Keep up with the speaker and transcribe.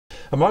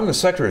Among the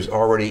sectors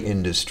already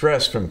in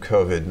distress from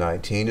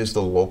COVID-19 is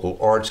the local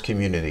arts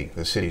community.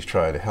 The city's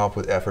trying to help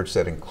with efforts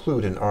that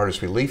include an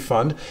artist relief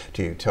fund.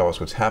 To tell us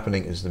what's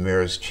happening is the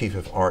mayor's chief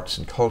of arts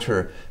and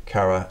culture,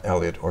 Cara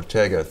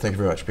Elliott-Ortega. Thank you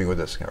very much for being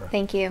with us, Cara.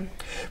 Thank you.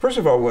 First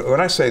of all,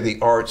 when I say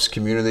the arts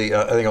community,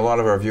 I think a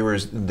lot of our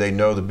viewers, they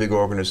know the big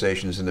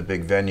organizations and the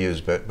big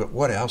venues, but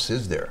what else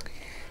is there?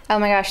 Oh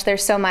my gosh,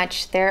 there's so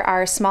much. There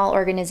are small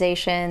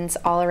organizations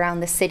all around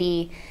the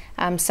city.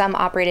 Some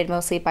operated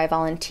mostly by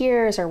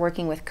volunteers or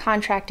working with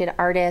contracted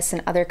artists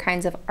and other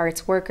kinds of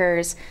arts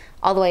workers,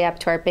 all the way up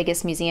to our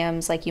biggest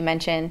museums, like you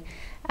mentioned.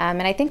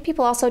 And I think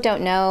people also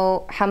don't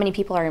know how many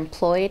people are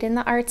employed in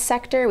the arts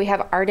sector. We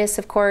have artists,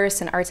 of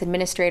course, and arts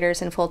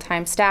administrators and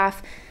full-time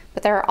staff,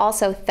 but there are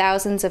also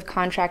thousands of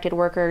contracted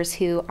workers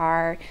who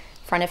are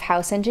front of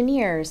house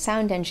engineers,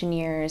 sound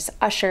engineers,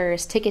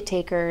 ushers, ticket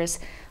takers,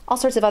 all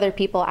sorts of other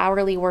people,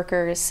 hourly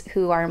workers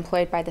who are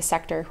employed by the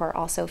sector who are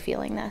also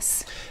feeling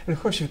this. And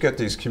of course you've got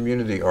these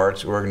community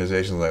arts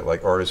organizations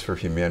like Artists for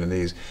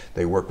Humanities.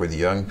 They work with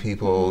young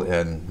people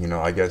and,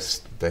 I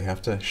guess they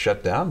have to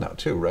shut down now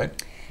too, right?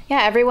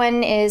 Yeah,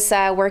 everyone is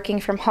working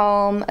from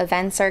home.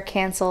 Events are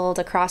canceled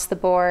across the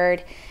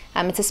board.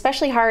 It's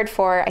especially hard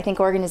for, I think,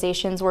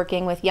 organizations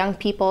working with young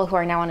people who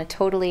are now on a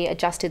totally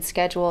adjusted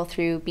schedule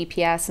through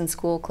BPS and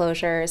school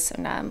closures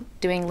and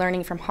doing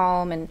learning from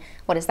home, and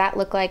what does that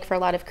look like for a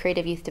lot of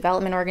creative youth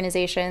development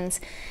organizations.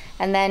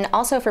 And then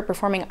also for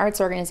performing arts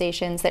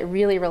organizations that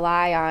really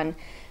rely on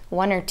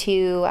one or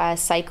two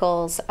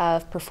cycles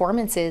of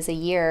performances a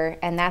year,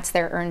 and that's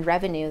their earned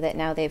revenue that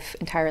now they've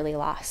entirely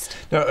lost.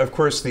 Now, of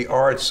course, the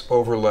arts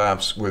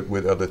overlaps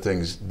with other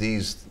things.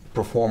 These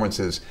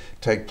performances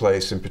take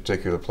place in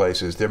particular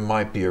places. There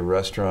might be a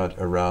restaurant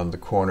around the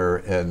corner,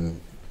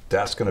 and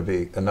that's going to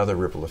be another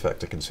ripple effect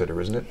to consider,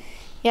 isn't it?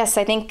 Yes,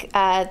 I think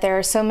there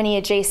are so many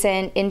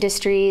adjacent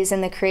industries in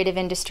the creative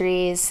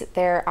industries.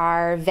 There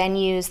are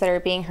venues that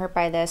are being hurt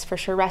by this. For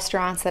sure,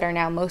 restaurants that are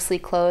now mostly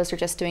closed or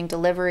just doing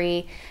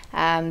delivery.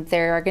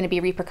 There are going to be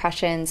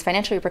repercussions,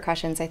 financial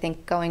repercussions, I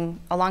think,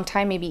 going a long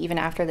time, maybe even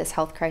after this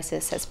health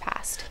crisis has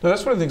passed. Now,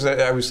 that's one of the things that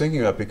I was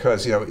thinking about,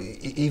 because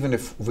even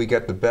if we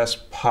get the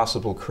best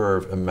possible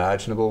curve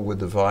imaginable with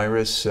the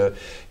virus,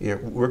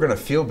 we're going to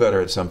feel better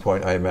at some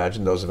point, I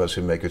imagine, those of us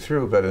who make it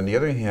through. But on the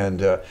other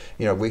hand,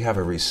 we have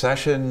a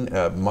recession.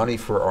 Money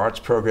for arts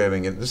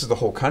programming, and this is the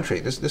whole country.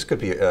 This could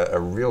be a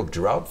real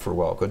drought for a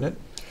while, couldn't it?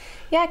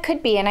 Yeah, it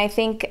could be, and I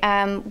think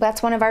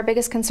that's one of our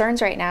biggest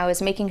concerns right now,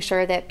 is making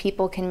sure that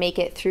people can make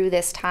it through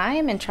this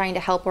time and trying to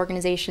help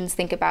organizations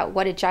think about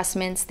what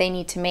adjustments they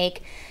need to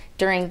make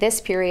during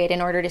this period in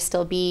order to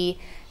still be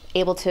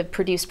able to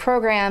produce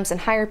programs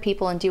and hire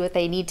people and do what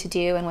they need to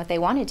do and what they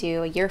want to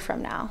do a year from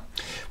now.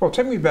 Well,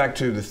 take me back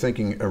to the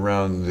thinking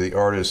around the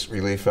Artist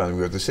Relief Fund.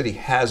 The city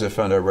has a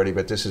fund already,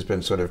 but this has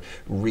been sort of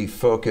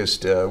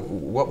refocused.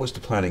 What was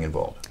the planning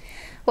involved?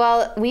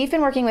 Well, we've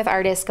been working with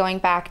artists going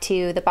back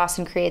to the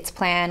Boston Creates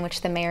plan, which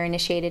the mayor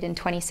initiated in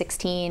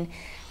 2016,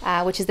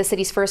 which is the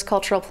city's first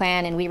cultural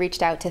plan, and we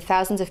reached out to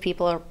thousands of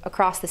people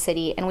across the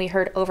city, and we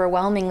heard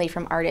overwhelmingly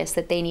from artists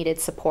that they needed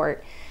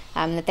support.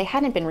 That they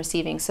hadn't been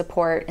receiving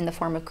support in the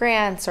form of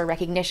grants or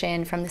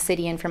recognition from the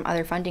city and from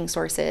other funding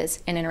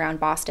sources in and around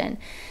Boston.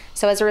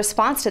 So as a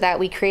response to that,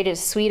 we created a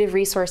suite of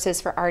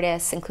resources for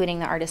artists, including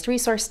the Artist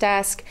Resource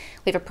Desk.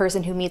 We have a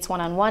person who meets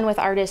one-on-one with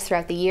artists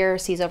throughout the year,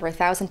 sees over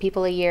 1,000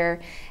 people a year,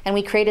 and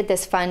we created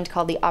this fund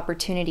called the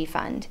Opportunity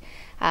Fund.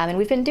 And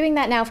we've been doing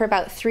that now for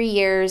about 3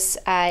 years.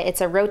 It's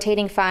a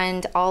rotating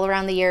fund all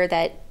around the year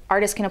that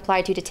artists can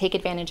apply to take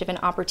advantage of an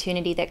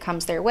opportunity that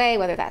comes their way,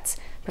 whether that's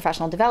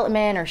professional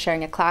development or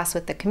sharing a class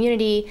with the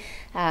community,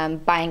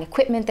 buying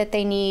equipment that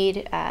they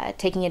need,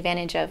 taking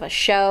advantage of a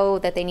show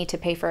that they need to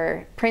pay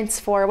for prints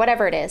for,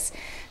 whatever it is.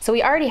 So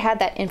we already had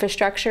that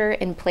infrastructure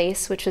in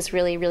place, which was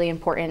really, really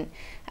important.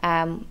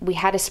 We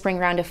had a spring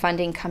round of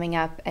funding coming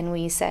up, and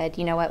we said,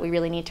 you know what, we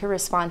really need to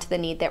respond to the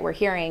need that we're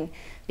hearing,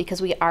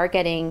 because we are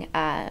getting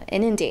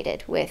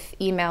inundated with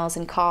emails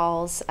and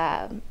calls.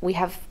 We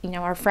have,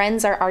 our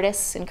friends are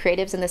artists and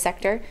creatives in the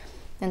sector,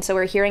 and so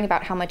we're hearing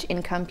about how much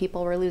income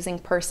people were losing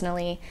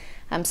personally,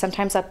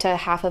 sometimes up to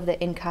half of the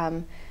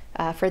income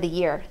for the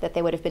year that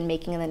they would have been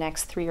making in the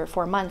next 3 or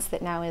 4 months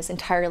that now is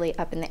entirely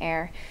up in the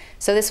air.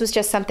 So this was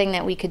just something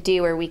that we could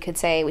do, where we could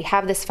say, we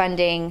have this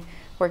funding,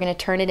 we're going to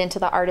turn it into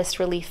the Artist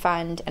Relief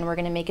Fund, and we're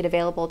going to make it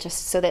available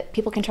just so that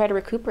people can try to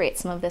recuperate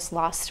some of this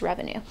lost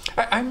revenue.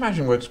 I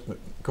imagine what's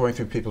going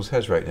through people's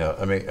heads right now.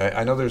 I mean,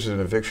 I know there's an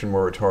eviction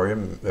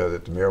moratorium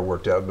that the mayor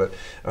worked out, but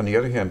on the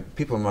other hand,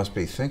 people must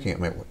be thinking,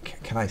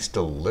 can I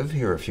still live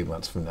here a few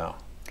months from now?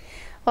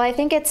 Well, I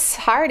think it's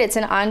hard. It's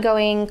an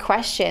ongoing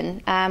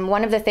question.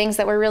 One of the things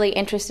that we're really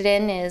interested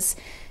in is,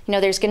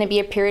 there's going to be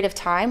a period of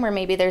time where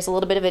maybe there's a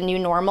little bit of a new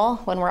normal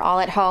when we're all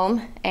at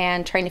home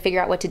and trying to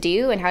figure out what to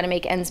do and how to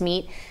make ends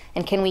meet.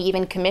 And can we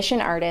even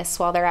commission artists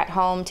while they're at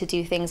home to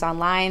do things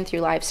online through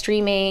live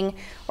streaming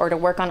or to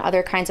work on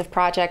other kinds of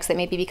projects that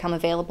maybe become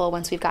available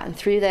once we've gotten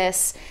through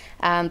this?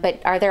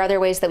 But are there other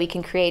ways that we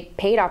can create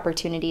paid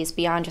opportunities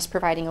beyond just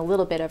providing a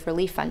little bit of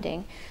relief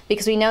funding?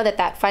 Because we know that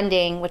that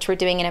funding, which we're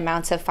doing in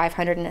amounts of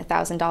 $500 and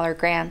 $1,000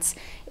 grants,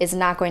 is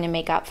not going to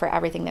make up for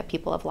everything that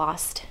people have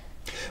lost.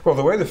 Well,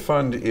 the way the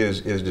fund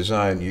is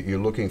designed, you're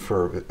looking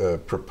for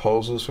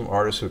proposals from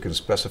artists who can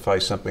specify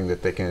something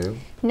that they can do?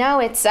 No,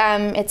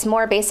 it's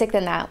more basic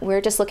than that.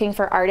 We're just looking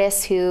for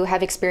artists who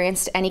have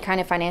experienced any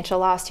kind of financial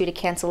loss due to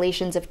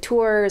cancellations of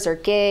tours or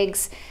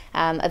gigs,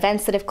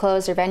 events that have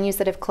closed or venues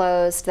that have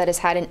closed that has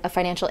had a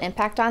financial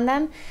impact on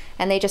them.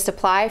 And they just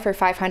apply for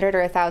 $500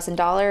 or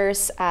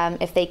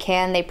 $1,000. If they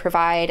can, they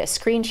provide a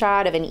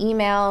screenshot of an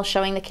email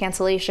showing the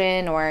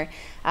cancellation or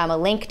a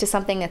link to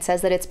something that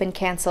says that it's been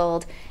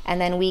canceled,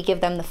 and then we give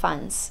them the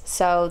funds.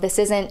 So this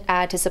isn't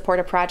to support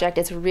a project,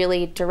 it's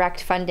really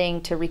direct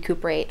funding to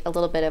recuperate a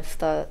little bit of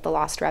the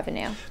lost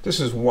revenue. This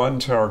is one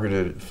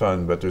targeted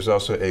fund, but there's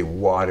also a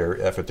wider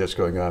effort that's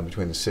going on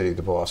between the city,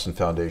 the Boston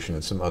Foundation,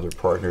 and some other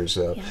partners.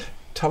 Yeah.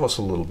 Tell us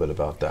a little bit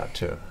about that,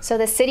 too. So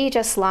the city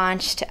just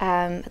launched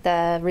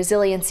the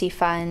Resiliency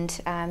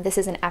Fund. This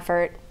is an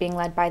effort being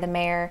led by the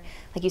mayor,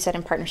 like you said,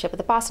 in partnership with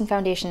the Boston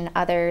Foundation and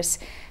others,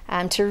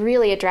 to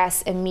really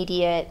address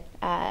immediate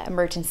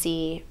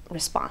emergency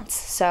response.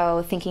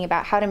 So thinking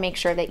about how to make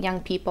sure that young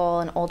people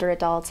and older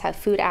adults have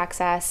food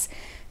access,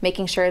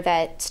 making sure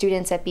that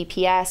students at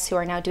BPS who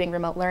are now doing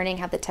remote learning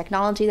have the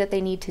technology that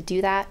they need to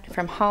do that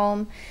from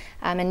home,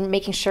 and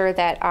making sure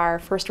that our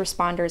first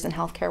responders and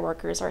healthcare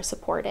workers are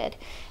supported.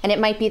 And it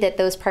might be that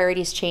those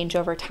priorities change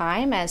over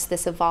time as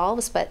this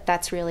evolves, but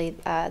that's really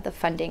the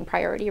funding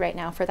priority right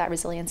now for that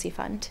Resiliency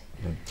Fund.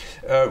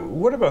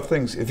 What about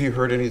things, have you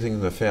heard anything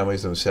in the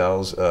families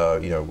themselves,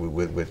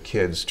 with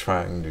kids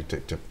trying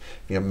to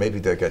maybe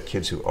they've got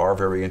kids who are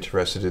very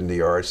interested in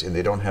the arts and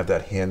they don't have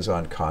that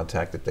hands-on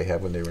contact that they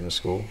have when they were in a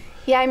school?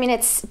 Yeah, I mean,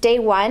 it's day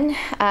one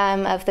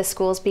of the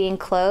schools being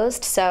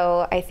closed,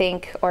 so I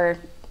think, or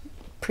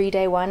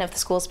pre-day one of the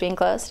schools being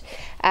closed.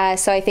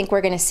 So I think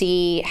we're going to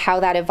see how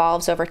that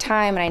evolves over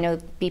time, and I know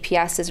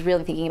BPS is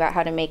really thinking about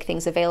how to make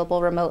things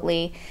available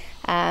remotely,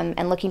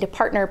 and looking to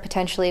partner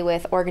potentially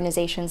with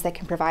organizations that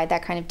can provide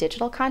that kind of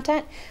digital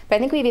content. But I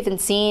think we've even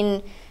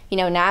seen,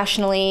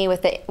 nationally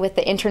with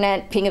the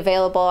internet being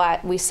available,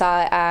 we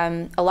saw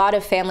a lot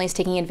of families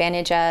taking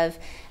advantage of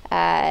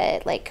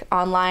like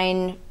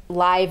online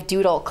live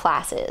doodle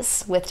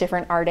classes with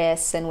different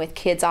artists, and with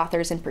kids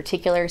authors in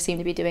particular seem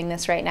to be doing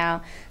this right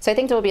now. So I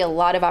think there will be a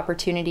lot of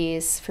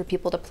opportunities for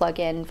people to plug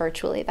in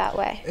virtually that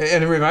way.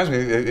 And it reminds me,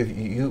 if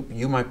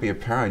you might be a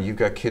parent, you've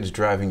got kids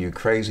driving you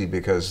crazy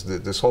because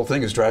this whole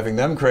thing is driving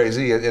them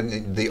crazy,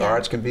 and the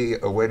arts can be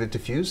a way to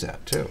diffuse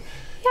that too.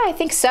 Yeah, I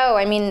think so.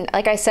 I mean,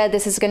 like I said,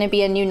 this is going to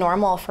be a new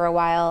normal for a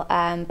while,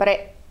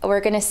 but we're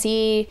going to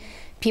see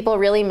people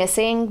really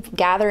missing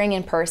gathering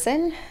in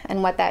person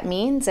and what that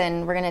means,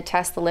 and we're going to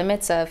test the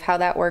limits of how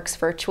that works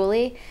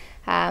virtually.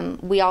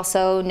 We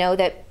also know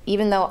that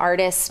even though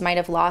artists might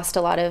have lost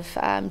a lot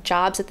of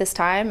jobs at this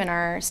time and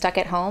are stuck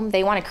at home,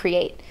 they want to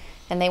create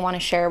and they want to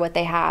share what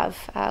they have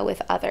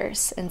with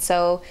others. And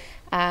so,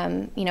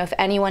 if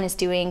anyone is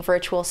doing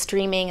virtual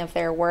streaming of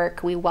their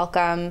work, we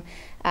welcome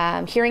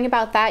hearing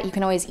about that. You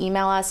can always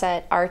email us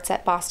at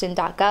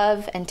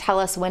arts@boston.gov and tell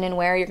us when and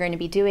where you're going to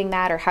be doing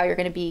that or how you're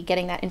going to be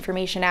getting that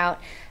information out.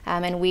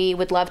 And we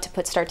would love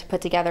to start to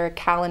put together a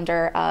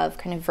calendar of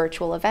kind of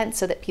virtual events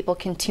so that people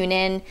can tune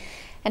in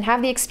and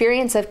have the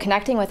experience of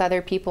connecting with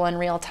other people in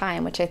real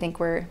time, which I think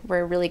we're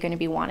really going to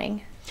be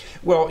wanting.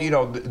 Well,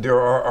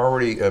 there are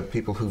already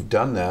people who've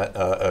done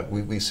that.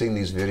 We've seen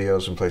these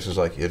videos in places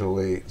like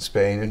Italy,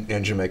 Spain,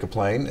 and Jamaica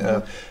Plain.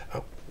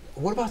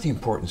 What about the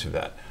importance of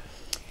that?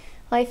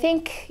 Well, I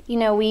think,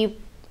 we,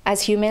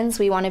 as humans,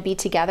 we want to be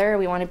together.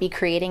 We want to be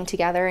creating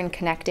together and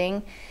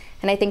connecting.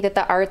 And I think that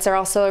the arts are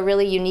also a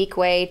really unique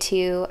way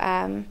to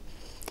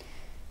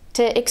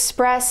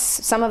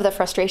express some of the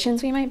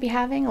frustrations we might be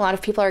having. A lot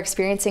of people are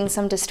experiencing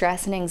some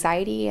distress and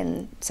anxiety,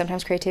 and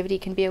sometimes creativity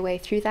can be a way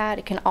through that.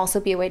 It can also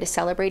be a way to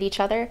celebrate each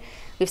other.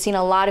 We've seen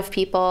a lot of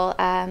people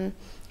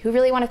who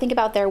really want to think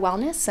about their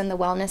wellness and the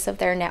wellness of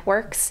their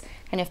networks,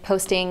 and if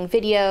posting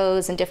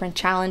videos and different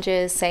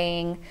challenges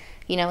saying,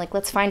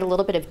 let's find a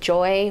little bit of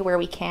joy where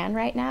we can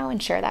right now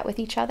and share that with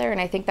each other.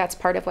 And I think that's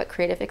part of what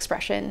creative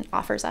expression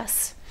offers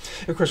us.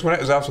 Of course, when I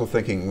was also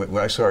thinking,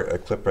 when I saw a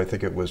clip, I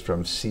think it was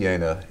from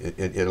Siena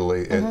in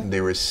Italy, and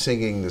they were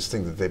singing this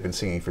thing that they've been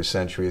singing for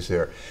centuries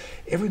there.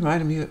 It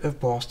reminded me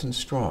of Boston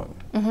Strong.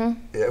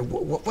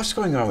 What's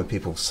going on with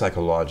people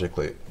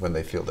psychologically when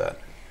they feel that?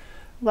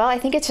 Well, I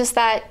think it's just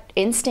that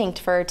instinct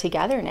for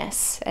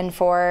togetherness and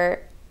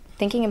for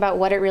thinking about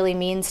what it really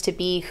means to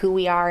be who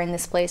we are in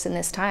this place in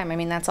this time. I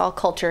mean, that's all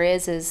culture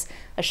is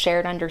a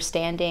shared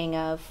understanding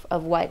of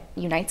what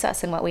unites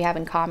us and what we have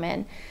in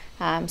common.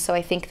 So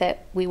I think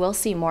that we will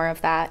see more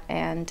of that,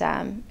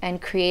 and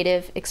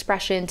creative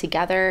expression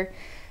together,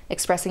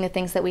 expressing the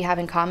things that we have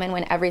in common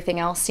when everything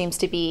else seems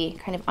to be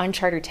kind of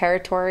uncharted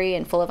territory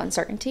and full of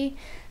uncertainty.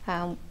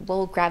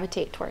 we'll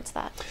gravitate towards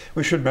that.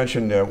 We should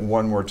mention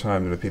one more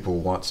time that if people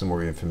want some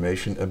more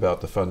information about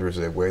the fund, is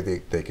there a way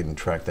they can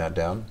track that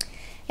down?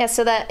 Yeah,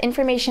 so the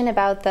information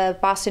about the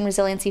Boston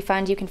Resiliency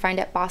Fund you can find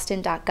at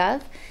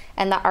boston.gov,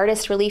 and the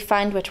Artist Relief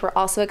Fund, which we're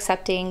also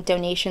accepting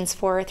donations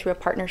for through a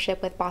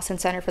partnership with Boston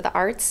Center for the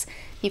Arts,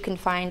 you can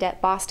find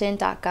at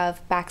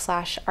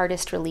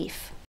boston.gov/artistrelief.